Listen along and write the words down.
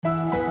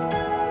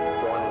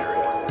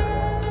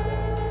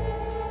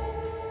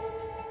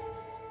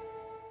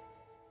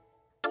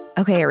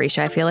Okay,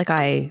 Arisha, I feel like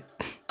I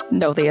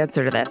know the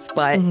answer to this,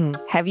 but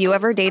have you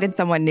ever dated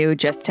someone new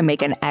just to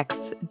make an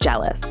ex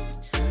jealous?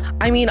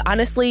 I mean,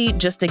 honestly,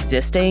 just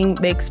existing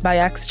makes my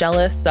ex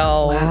jealous,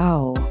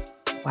 so...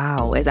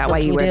 Wow. Is that why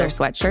you wear their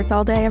sweatshirts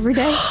all day, every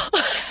day?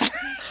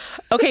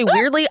 Okay,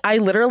 weirdly, I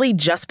literally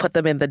just put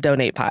them in the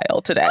donate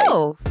pile today.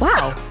 Oh,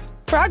 wow.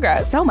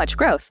 Progress. So much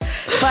growth.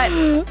 But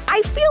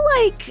I feel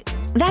like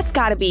that's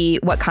got to be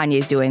what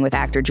Kanye's doing with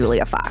actor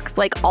Julia Fox.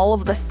 Like, all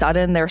of the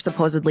sudden, they're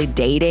supposedly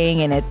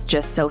dating, and it's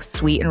just so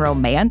sweet and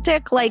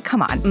romantic. Like,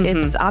 come on.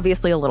 It's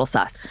obviously a little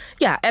sus.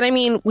 Yeah, and I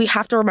mean, we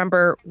have to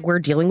remember we're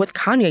dealing with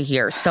Kanye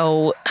here,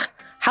 so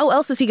how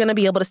else is he going to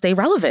be able to stay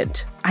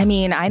relevant? I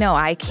mean, I know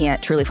I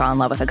can't truly fall in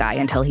love with a guy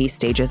until he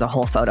stages a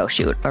whole photo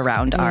shoot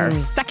around our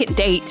second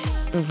date.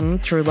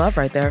 True love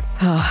right there.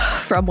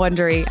 From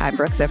Wondery, I'm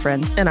Brooke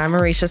Ziffrin. And I'm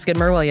Marisha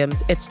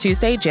Skidmore-Williams. It's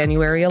Tuesday,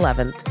 January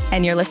 11th.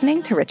 And you're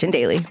listening to Rich and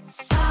Daily.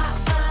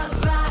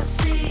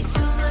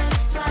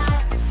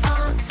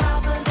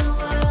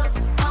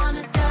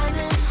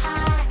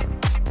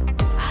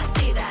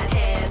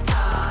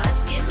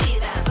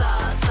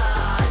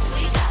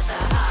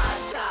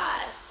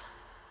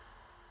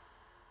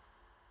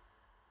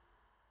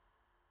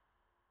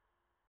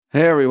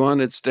 Hey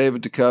everyone, it's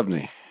David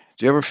Duchovny.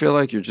 Do you ever feel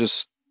like you're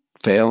just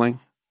failing?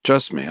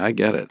 Trust me, I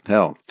get it.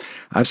 Hell,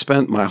 I've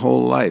spent my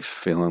whole life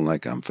feeling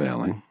like I'm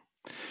failing.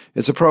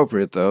 It's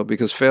appropriate, though,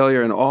 because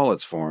failure in all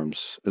its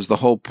forms is the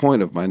whole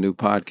point of my new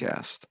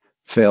podcast,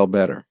 Fail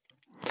Better.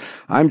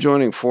 I'm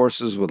joining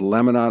forces with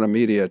Lemonada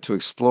Media to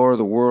explore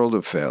the world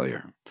of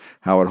failure,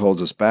 how it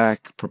holds us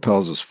back,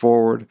 propels us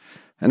forward,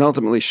 and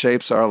ultimately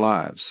shapes our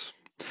lives.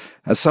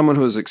 As someone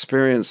who has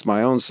experienced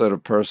my own set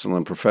of personal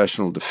and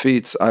professional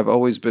defeats, I've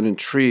always been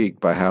intrigued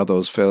by how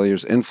those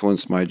failures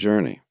influenced my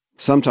journey,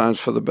 sometimes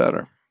for the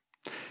better.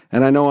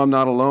 And I know I'm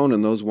not alone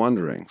in those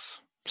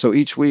wonderings. So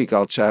each week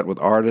I'll chat with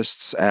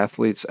artists,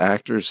 athletes,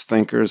 actors,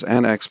 thinkers,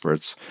 and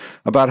experts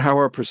about how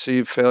our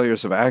perceived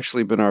failures have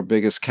actually been our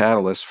biggest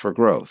catalyst for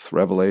growth,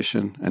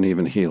 revelation, and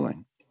even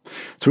healing.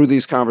 Through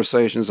these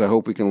conversations, I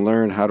hope we can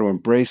learn how to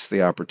embrace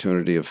the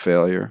opportunity of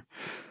failure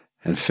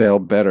and fail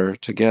better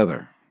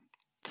together.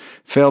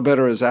 Fail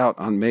Better is out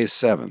on May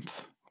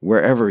 7th,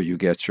 wherever you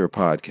get your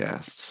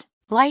podcasts.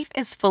 Life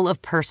is full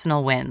of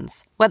personal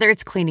wins, whether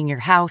it's cleaning your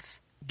house,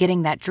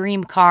 getting that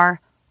dream car,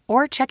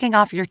 or checking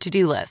off your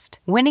to-do list.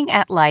 Winning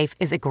at life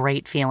is a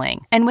great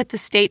feeling. And with the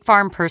State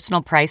Farm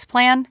Personal Price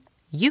Plan,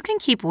 you can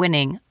keep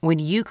winning when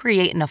you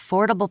create an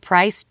affordable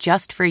price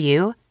just for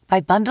you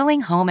by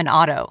bundling home and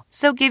auto.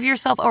 So give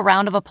yourself a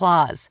round of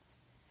applause.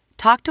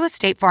 Talk to a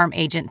State Farm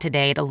agent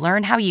today to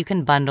learn how you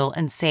can bundle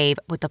and save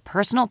with the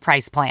Personal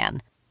Price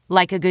Plan.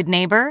 Like a good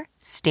neighbor,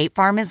 State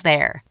Farm is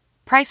there.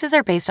 Prices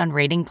are based on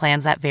rating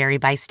plans that vary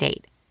by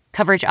state.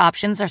 Coverage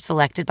options are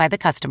selected by the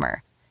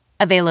customer.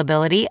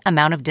 Availability,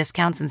 amount of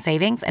discounts and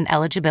savings, and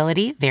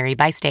eligibility vary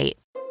by state.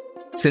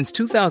 Since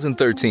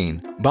 2013,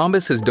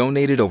 Bombas has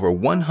donated over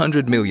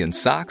 100 million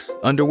socks,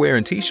 underwear,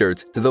 and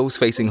T-shirts to those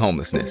facing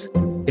homelessness.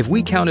 If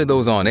we counted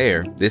those on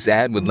air, this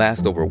ad would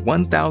last over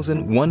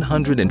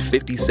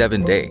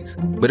 1,157 days.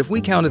 But if we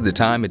counted the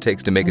time it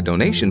takes to make a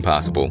donation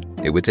possible,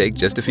 it would take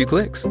just a few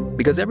clicks.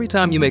 Because every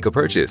time you make a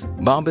purchase,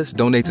 Bombas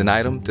donates an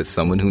item to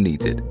someone who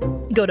needs it.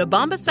 Go to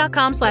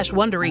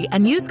bombas.com/Wondery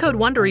and use code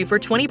Wondery for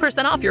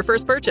 20% off your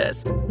first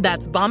purchase.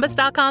 That's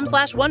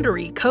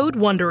bombas.com/Wondery, code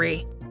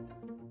Wondery.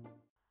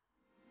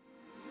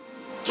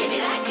 Give me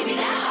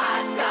that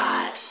hot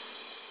goss.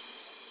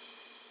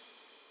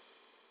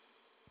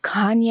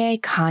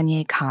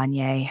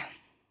 Kanye.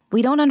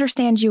 We don't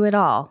understand you at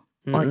all.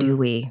 Or do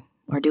we?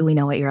 Or do we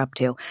know what you're up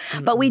to?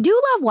 But we do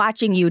love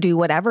watching you do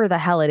whatever the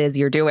hell it is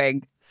you're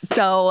doing.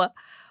 So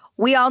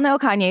we all know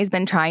Kanye's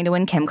been trying to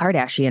win Kim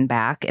Kardashian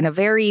back in a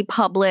very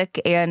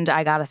public and,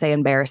 I gotta say,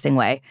 embarrassing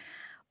way.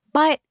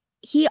 But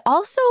he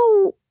also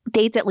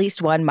dates at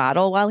least one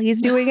model while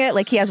he's doing it.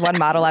 Like, he has one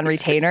model on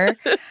retainer.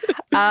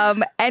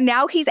 And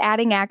now he's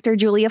adding actor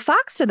Julia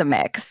Fox to the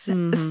mix.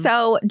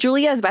 So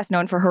Julia is best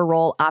known for her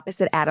role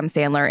opposite Adam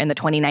Sandler in the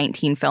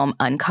 2019 film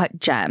Uncut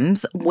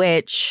Gems,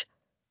 which,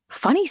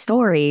 funny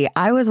story,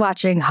 I was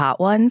watching Hot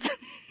Ones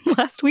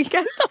last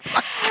weekend.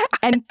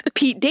 And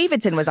Pete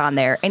Davidson was on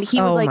there. And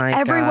he was like,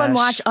 everyone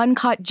watch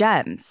Uncut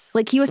Gems.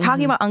 Like, he was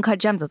talking about Uncut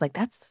Gems. I was like,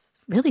 that's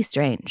really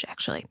strange,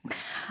 actually.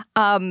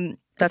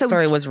 That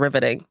story was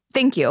riveting.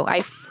 Thank you.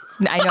 I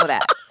know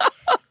that.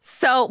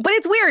 So, but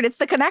it's weird. It's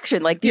the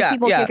connection. Like, these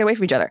people can't get away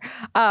from each other.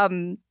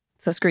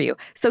 So screw you.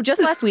 So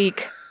just last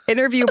week,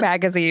 Interview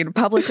Magazine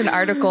published an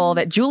article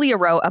that Julia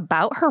wrote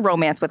about her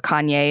romance with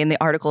Kanye, and the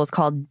article is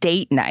called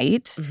Date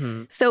Night.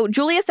 So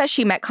Julia says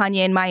she met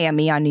Kanye in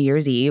Miami on New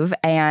Year's Eve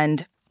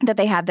and that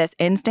they had this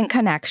instant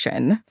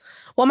connection.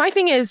 Well, my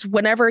thing is,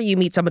 whenever you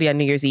meet somebody on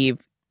New Year's Eve,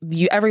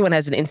 everyone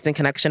has an instant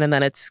connection, and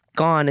then it's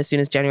gone as soon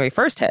as January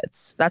 1st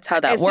hits. That's how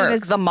that works. As soon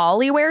as the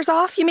Molly wears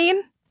off, you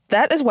mean?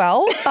 That as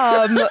well.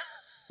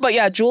 But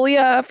yeah,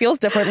 Julia feels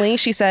differently.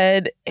 She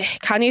said,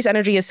 Kanye's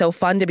energy is so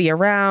fun to be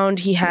around.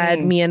 He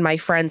had me and my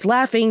friends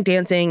laughing,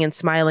 dancing, and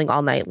smiling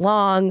all night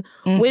long,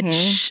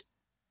 which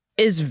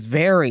is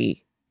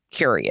very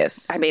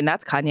curious. I mean,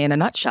 that's Kanye in a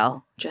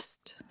nutshell.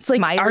 Just like,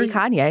 smiley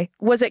Kanye.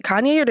 Was it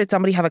Kanye or did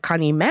somebody have a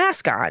Kanye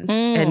mask on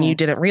and you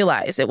didn't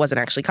realize it wasn't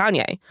actually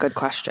Kanye? Good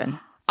question.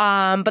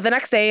 But the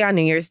next day, on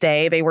New Year's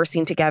Day, they were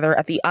seen together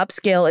at the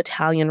upscale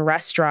Italian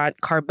restaurant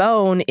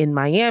Carbone in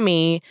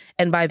Miami.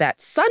 And by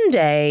that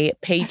Sunday,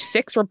 Page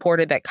Six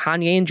reported that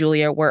Kanye and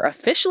Julia were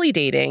officially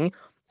dating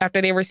after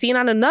they were seen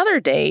on another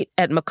date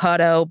at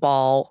Mikado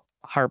Ball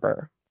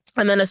Harbor.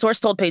 And then a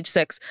source told Page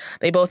Six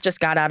they both just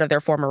got out of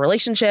their former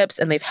relationships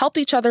and they've helped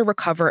each other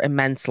recover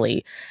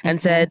immensely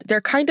and said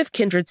they're kind of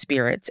kindred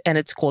spirits and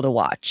it's cool to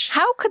watch.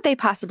 How could they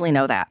possibly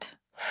know that?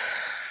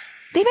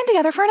 They've been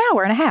together for an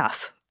hour and a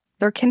half.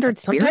 They're kindred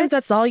spirits. Sometimes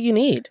that's all you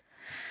need.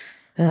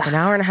 An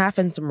hour and a half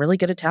and some really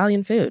good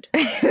Italian food.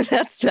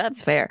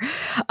 That's fair.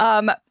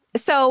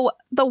 So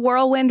the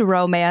whirlwind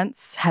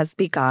romance has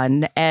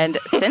begun. And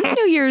since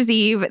New Year's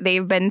Eve,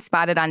 they've been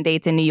spotted on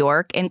dates in New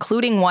York,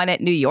 including one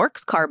at New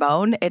York's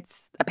Carbone.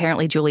 It's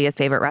apparently Julia's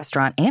favorite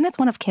restaurant, and it's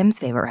one of Kim's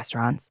favorite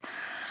restaurants.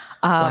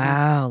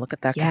 Wow, look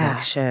at that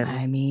connection.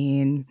 I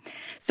mean,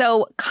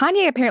 so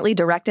Kanye apparently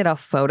directed a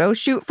photo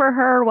shoot for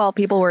her while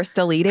people were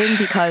still eating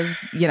because,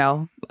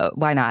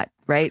 why not,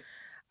 right?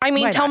 I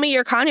mean, tell me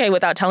you're Kanye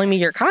without telling me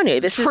you're Kanye.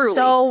 This is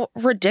so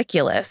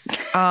ridiculous.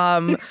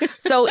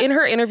 So in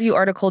her interview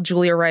article,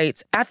 Julia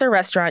writes, at the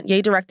restaurant,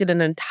 Ye directed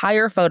an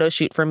entire photo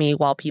shoot for me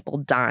while people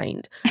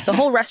dined. The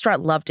whole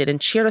restaurant loved it and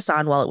cheered us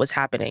on while it was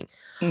happening.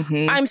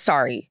 I'm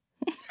sorry.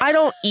 I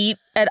don't eat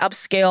at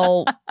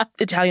upscale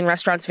Italian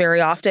restaurants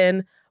very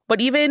often, but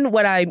even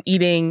when I'm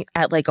eating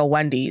at like a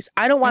Wendy's,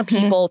 I don't want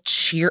people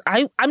cheer.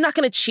 I'm not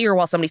going to cheer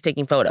while somebody's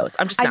taking photos.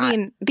 I'm just not. I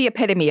mean, the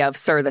epitome of,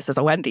 sir, this is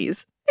a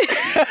Wendy's.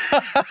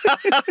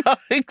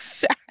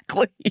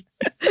 Exactly.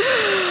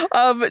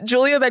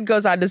 Julia then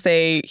goes on to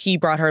say he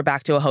brought her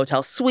back to a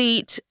hotel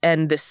suite,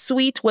 and the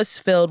suite was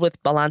filled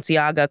with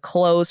Balenciaga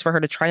clothes for her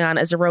to try on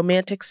as a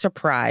romantic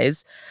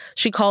surprise.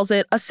 She calls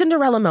it a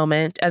Cinderella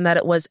moment and that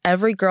it was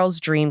every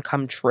girl's dream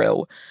come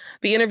true.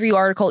 The interview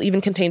article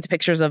even contains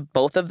pictures of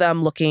both of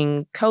them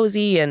looking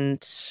cozy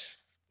and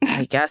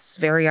I guess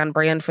very on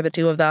brand for the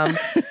two of them,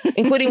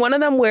 including one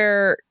of them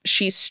where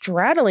she's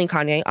straddling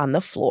Kanye on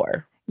the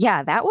floor.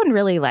 Yeah, that one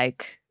really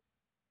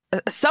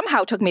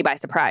somehow took me by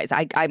surprise.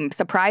 I'm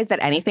surprised that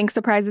anything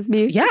surprises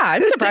me. Yeah,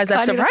 I'm surprised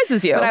that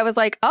surprises you. But I was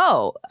like,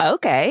 oh,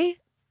 okay.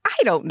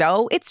 I don't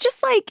know. It's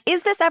just like,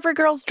 is this every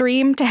girl's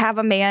dream to have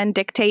a man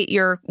dictate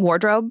your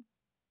wardrobe?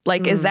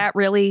 Like, is that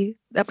really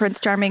a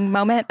Prince Charming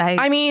moment?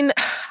 I mean,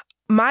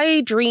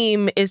 my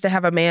dream is to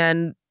have a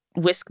man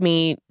whisk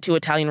me to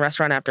Italian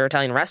restaurant after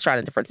Italian restaurant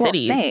in different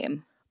cities.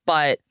 Same.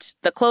 But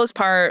the clothes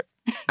part,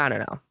 I don't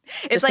know.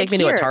 Just like, take me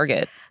to a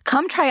Target.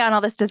 Come try on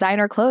all this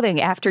designer clothing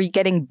after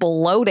getting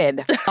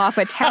bloated off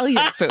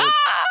Italian food.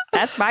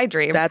 That's my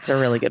dream. That's a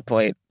really good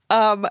point.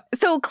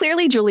 So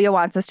clearly Julia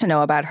wants us to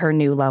know about her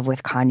new love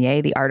with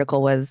Kanye. The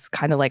article was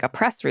kind of like a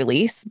press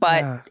release,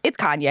 but it's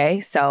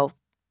Kanye. So,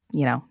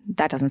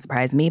 that doesn't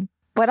surprise me.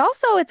 But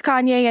also it's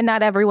Kanye and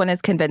not everyone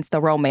is convinced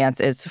the romance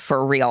is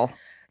for real.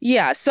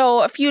 Yeah,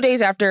 so a few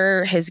days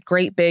after his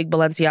great big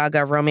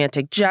Balenciaga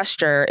romantic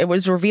gesture, it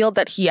was revealed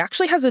that he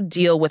actually has a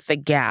deal with The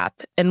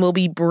Gap and will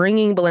be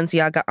bringing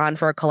Balenciaga on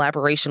for a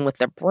collaboration with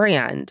the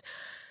brand,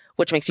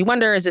 which makes you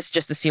wonder, is this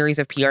just a series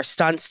of PR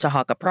stunts to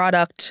hawk a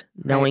product?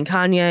 Knowing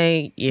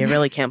Kanye, you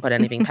really can't put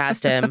anything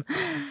past him.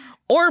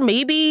 Or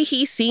maybe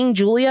he's seeing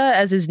Julia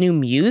as his new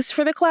muse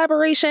for the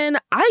collaboration.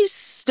 I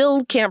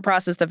still can't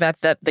process the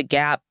fact that The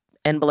Gap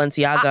and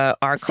Balenciaga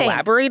are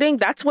collaborating.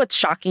 That's what's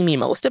shocking me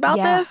most about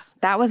this.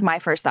 That was my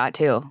first thought,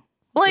 too.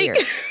 Like,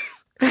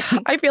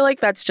 I feel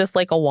like that's just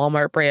like a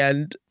Walmart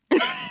brand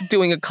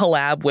doing a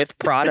collab with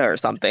Prada or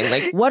something.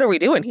 Like, what are we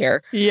doing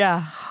here?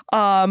 Yeah.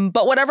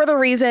 But whatever the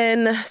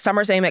reason, some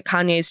are saying that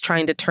Kanye's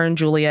trying to turn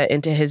Julia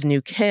into his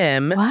new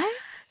Kim. What?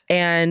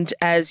 And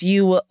as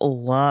you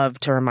love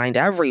to remind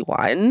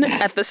everyone,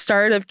 at the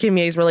start of Kim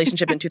Ye's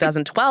relationship in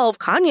 2012,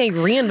 Kanye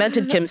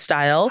reinvented Kim's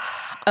style.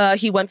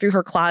 He went through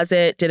her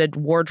closet, did a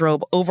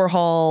wardrobe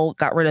overhaul,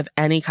 got rid of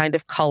any kind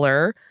of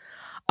color.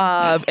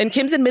 And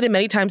Kim's admitted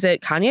many times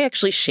that Kanye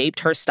actually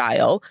shaped her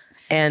style.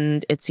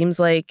 And it seems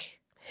like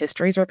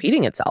history's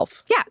repeating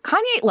itself. Yeah,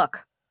 Kanye,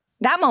 look,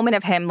 that moment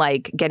of him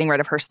getting rid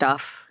of her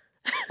stuff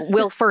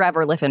will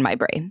forever live in my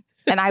brain.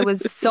 And I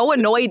was so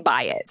annoyed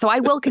by it. So I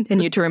will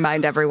continue to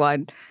remind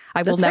everyone.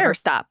 I will never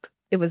stop.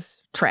 It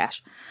was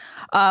trash.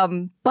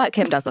 But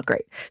Kim does look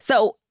great.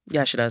 So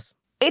yeah, she does.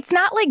 It's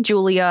not like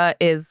Julia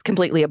is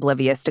completely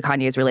oblivious to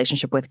Kanye's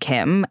relationship with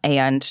Kim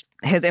and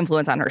his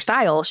influence on her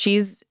style.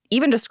 She's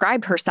even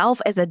described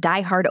herself as a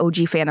diehard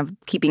OG fan of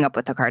Keeping Up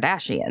with the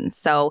Kardashians.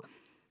 So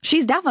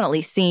she's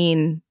definitely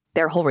seen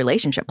their whole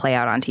relationship play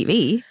out on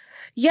TV.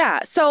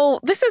 Yeah. So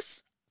this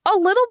is a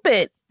little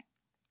bit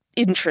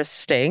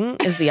interesting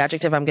is the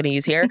adjective I'm going to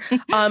use here.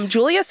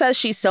 Julia says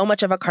she's so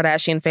much of a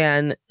Kardashian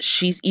fan.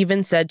 She's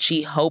even said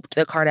she hoped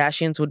the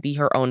Kardashians would be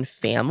her own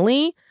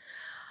family.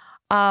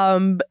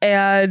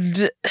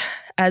 And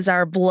As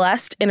our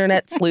blessed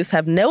internet sleuths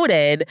have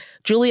noted,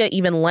 Julia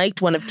even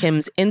liked one of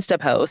Kim's Insta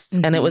posts,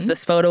 and it was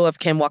this photo of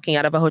Kim walking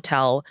out of a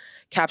hotel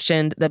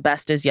captioned, "The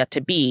best is yet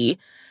to be."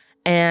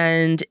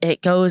 And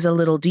it goes a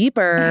little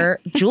deeper.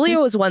 Julia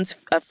was once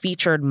a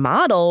featured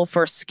model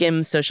for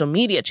Skim's social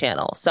media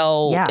channel.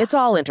 So it's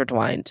all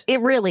intertwined. It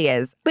really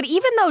is. But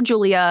even though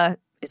Julia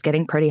is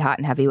getting pretty hot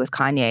and heavy with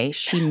Kanye,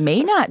 she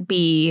may not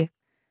be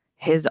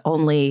his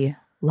only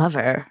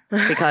lover,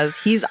 because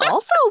he's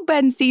also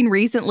been seen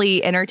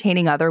recently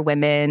entertaining other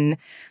women,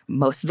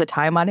 most of the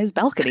time on his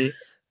balcony.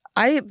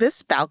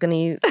 This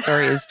balcony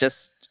story is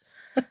just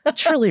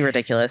truly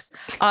ridiculous.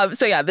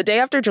 The day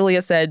after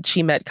Julia said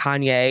she met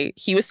Kanye,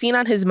 he was seen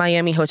on his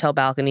Miami hotel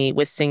balcony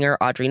with singer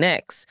Audrey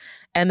Nix.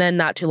 And then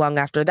not too long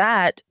after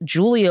that,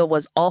 Julia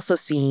was also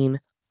seen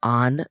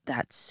on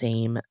that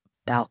same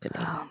balcony.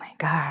 Oh my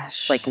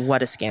gosh. Like,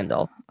 what a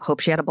scandal.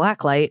 Hope she had a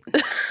black light.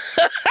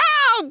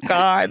 Oh,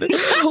 God.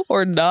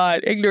 Or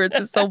not. Ignorance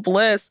is so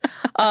bliss.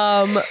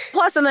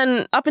 Plus, and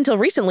then up until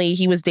recently,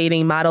 he was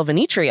dating model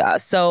Venetria.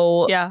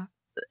 So,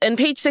 and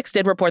Page Six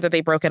did report that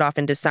they broke it off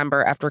in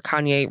December after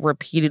Kanye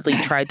repeatedly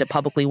tried to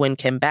publicly win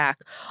Kim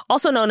back,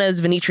 also known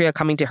as Venetria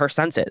coming to her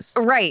senses.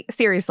 Right.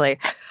 Seriously.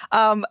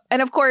 And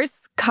of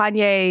course,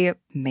 Kanye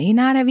may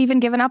not have even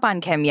given up on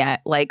Kim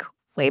yet. Like,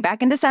 way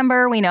back in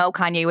December, we know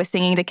Kanye was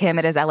singing to Kim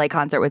at his LA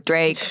concert with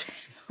Drake,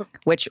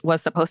 which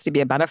was supposed to be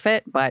a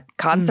benefit, but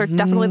concert's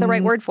definitely the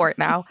right word for it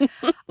now.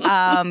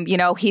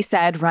 He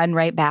said, "Run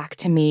right back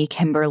to me,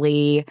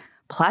 Kimberly."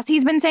 Plus,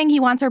 he's been saying he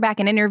wants her back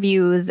in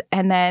interviews.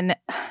 And then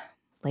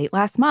late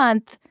last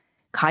month,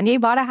 Kanye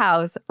bought a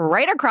house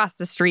right across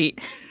the street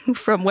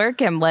from where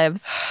Kim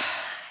lives.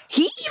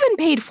 He even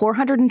paid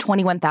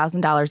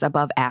 $421,000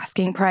 above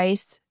asking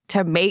price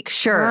to make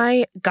sure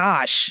My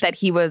gosh. that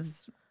he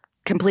was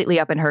completely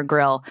up in her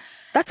grill.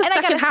 That's a And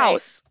I second gotta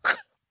house.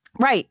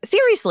 Right.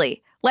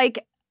 Seriously.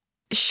 Like,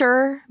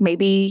 sure,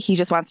 maybe he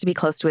just wants to be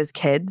close to his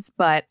kids,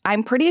 but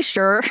I'm pretty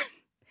sure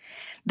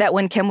that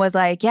when Kim was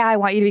like, "Yeah, I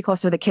want you to be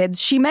close to the kids,"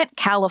 she meant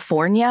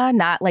California,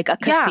 not like a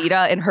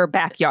casita in her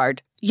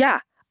backyard. Yeah.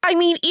 I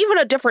mean, even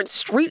a different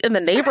street in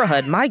the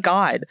neighborhood. My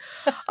God.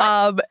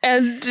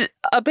 And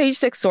a Page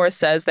Six source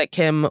says that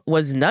Kim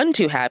was none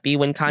too happy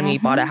when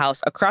Kanye bought a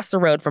house across the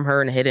road from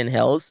her in Hidden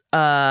Hills.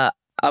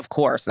 Of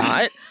course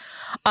not.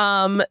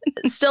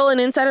 Still, an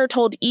insider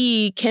told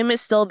E! Kim is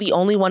still the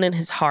only one in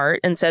his heart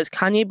and says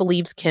Kanye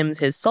believes Kim's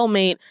his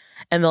soulmate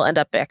and they'll end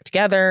up back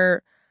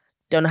together.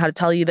 Don't know how to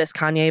tell you this,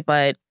 Kanye,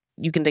 but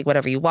you can think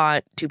whatever you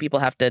want. Two people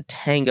have to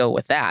tango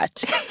with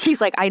that.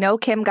 He's like, "I know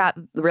Kim got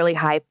really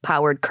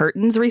high-powered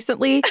curtains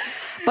recently,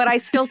 but I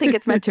still think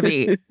it's meant to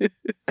be."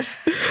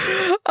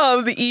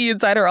 The E!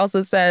 Insider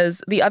also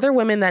says the other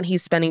women that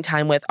he's spending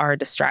time with are a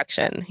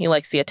distraction. He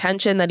likes the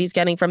attention that he's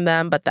getting from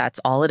them, but that's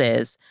all it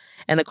is.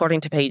 And according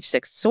to Page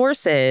Six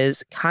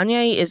sources,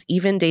 Kanye is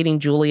even dating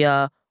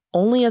Julia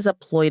only as a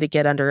ploy to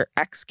get under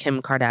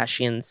ex-Kim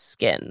Kardashian's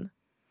skin.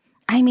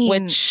 I mean,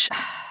 which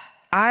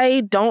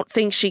I don't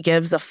think she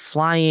gives a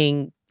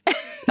flying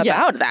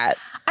about that.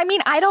 I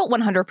mean, I don't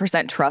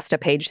 100% trust a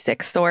Page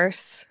Six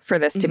source for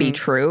this to be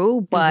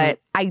true, but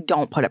I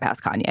don't put it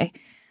past Kanye.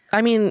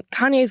 I mean,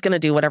 Kanye's going to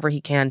do whatever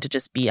he can to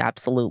just be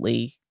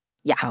absolutely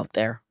out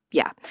there.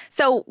 Yeah.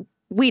 So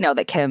we know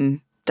that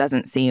Kim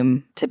doesn't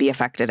seem to be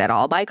affected at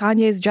all by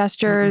Kanye's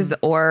gestures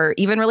or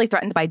even really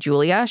threatened by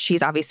Julia.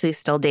 She's obviously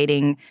still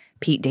dating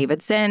Pete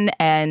Davidson,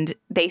 and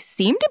they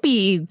seem to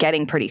be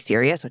getting pretty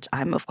serious, which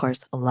I'm, of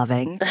course,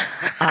 loving.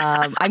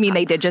 I mean,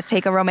 they did just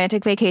take a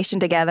romantic vacation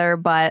together,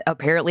 but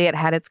apparently it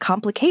had its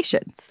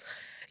complications.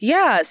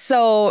 Yeah,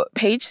 so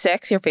Page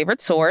Six, your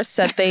favorite source,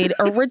 said they'd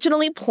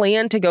originally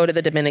planned to go to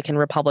the Dominican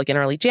Republic in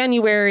early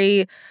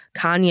January.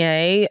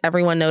 Kanye,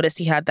 everyone noticed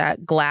he had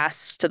that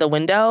glass to the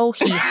window.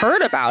 He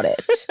heard about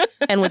it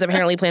and was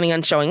apparently planning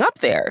on showing up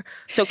there.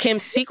 So Kim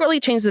secretly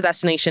changed the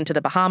destination to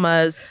the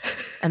Bahamas,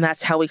 and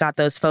that's how we got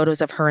those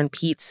photos of her and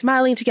Pete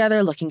smiling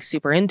together, looking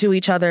super into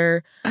each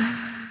other.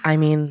 I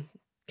mean,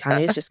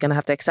 Kanye's just going to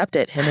have to accept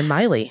it, him and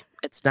Miley.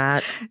 It's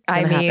not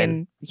gonna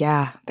happen.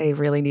 Yeah, they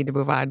really need to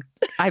move on.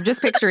 I'm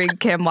just picturing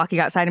Kim walking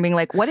outside and being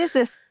like, "What is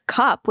this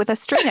cup with a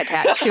string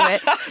attached to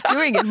it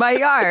doing in my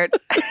yard?"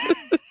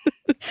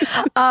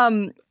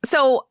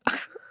 So,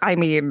 I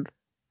mean,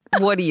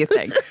 what do you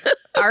think?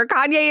 Are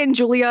Kanye and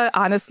Julia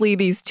honestly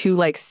these two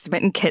like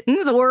smitten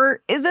kittens,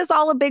 or is this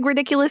all a big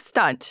ridiculous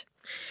stunt?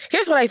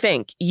 Here's what I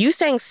think. You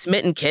saying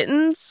smitten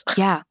kittens?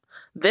 Yeah.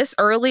 This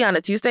early on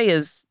a Tuesday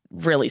is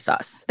really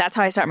sus. That's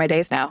how I start my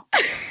days now.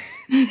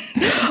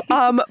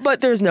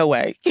 But there's no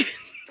way.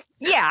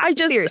 Yeah,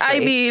 seriously. I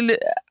mean,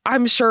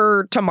 I'm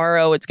sure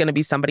tomorrow it's going to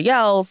be somebody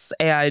else.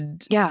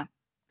 And yeah,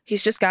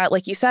 he's just got,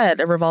 like you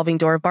said, a revolving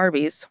door of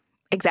Barbies.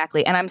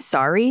 Exactly. And I'm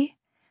sorry,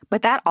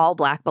 but that all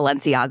black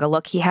Balenciaga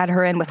look he had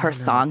her in with her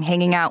thong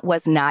hanging out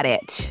was not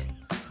it.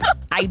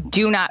 I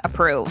do not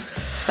approve.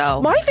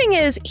 So my thing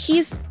is,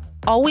 he's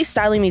always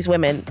styling these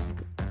women.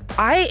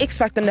 I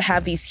expect them to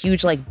have these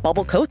huge like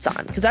bubble coats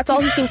on because that's all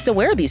he seems to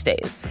wear these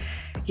days.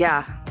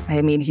 Yeah.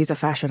 I mean, he's a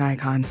fashion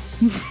icon.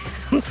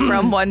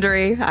 From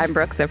Wondery, I'm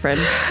Brooke Sifrin.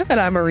 And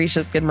I'm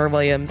Marisha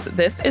Skidmore-Williams.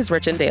 This is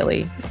Rich and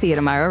Daily. See you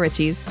tomorrow,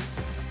 Richies.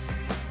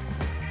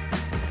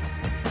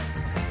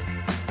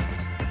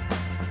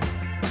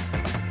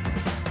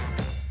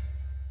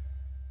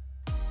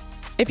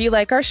 If you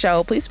like our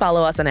show, please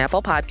follow us on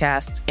Apple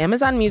Podcasts,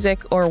 Amazon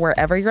Music, or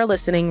wherever you're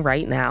listening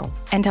right now.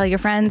 And tell your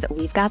friends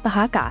we've got the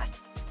hot goss.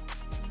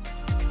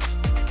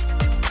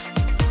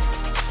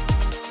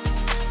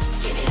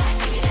 Give me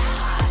that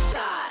hot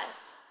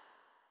goss.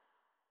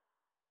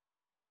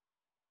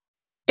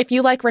 If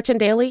you like Rich and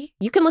Daily,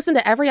 you can listen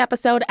to every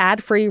episode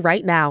ad-free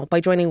right now by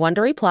joining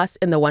Wondery Plus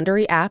in the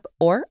Wondery app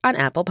or on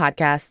Apple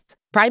Podcasts.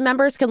 Prime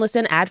members can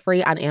listen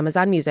ad-free on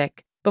Amazon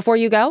Music. Before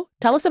you go,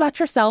 tell us about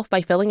yourself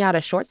by filling out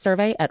a short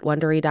survey at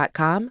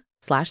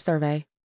Wondery.com/survey.